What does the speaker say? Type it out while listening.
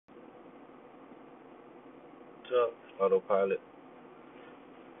up? Autopilot.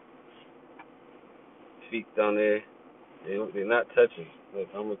 Feet down there. They're not touching. Look,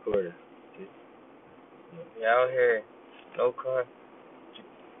 I'm recording. You out here, no car,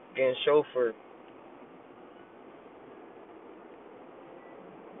 getting chauffeured.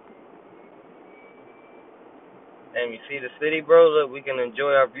 And you see the city, bro? Look, we can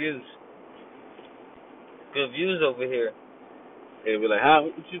enjoy our views. Good views over here. They be like, how?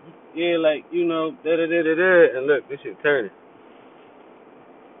 Yeah, like, you know, da-da-da-da-da. And look, this shit turning.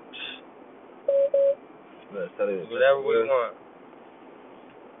 Whatever we want.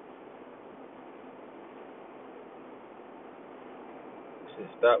 Shit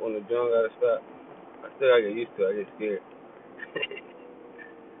stop when the drum gotta stop. I still gotta get used to it. I get scared.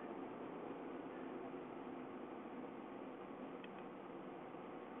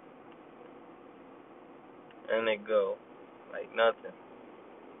 And they go like nothing.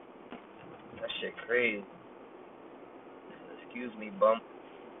 That shit crazy. Excuse me, bump.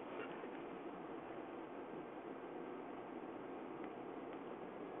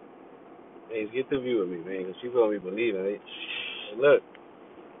 Hey, get the view with me, man, because people don't be believing it. Hey, look.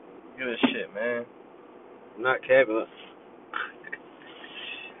 Good shit, man. I'm not capping. Look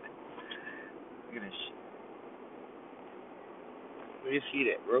at this shit. Where you see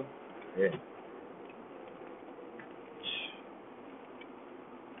that, bro? Yeah.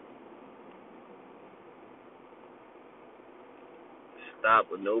 Stop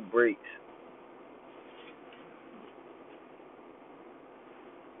with no brakes.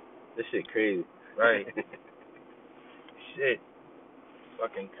 This shit crazy. Right. Shit.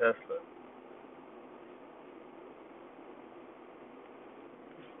 Fucking Tesla.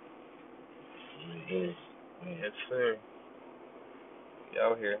 Yes, sir. We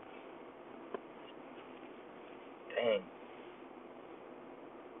out here. Dang.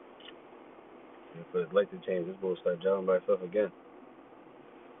 For his light to change, this boy start driving by itself again.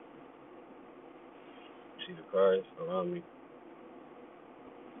 See the cars around me.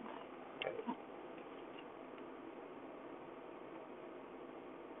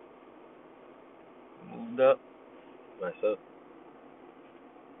 Moved up. Myself.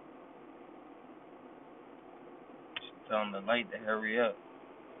 Telling the light to hurry up.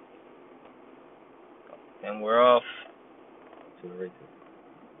 And we're off. To the right.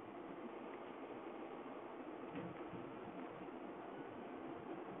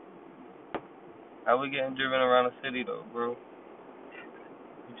 How we getting driven around the city though, bro?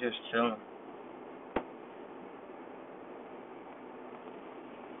 We just chilling.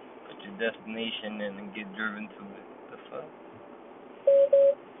 Put your destination in and get driven to it. The fuck?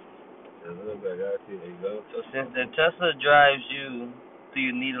 Look, I got you. There you go. So since the Tesla drives you, do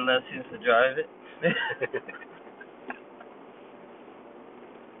you need a license to drive it?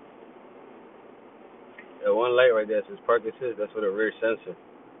 That one light right there says park assist. That's for the rear sensor.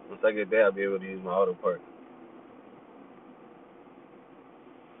 Once I get there, I'll be able to use my auto park.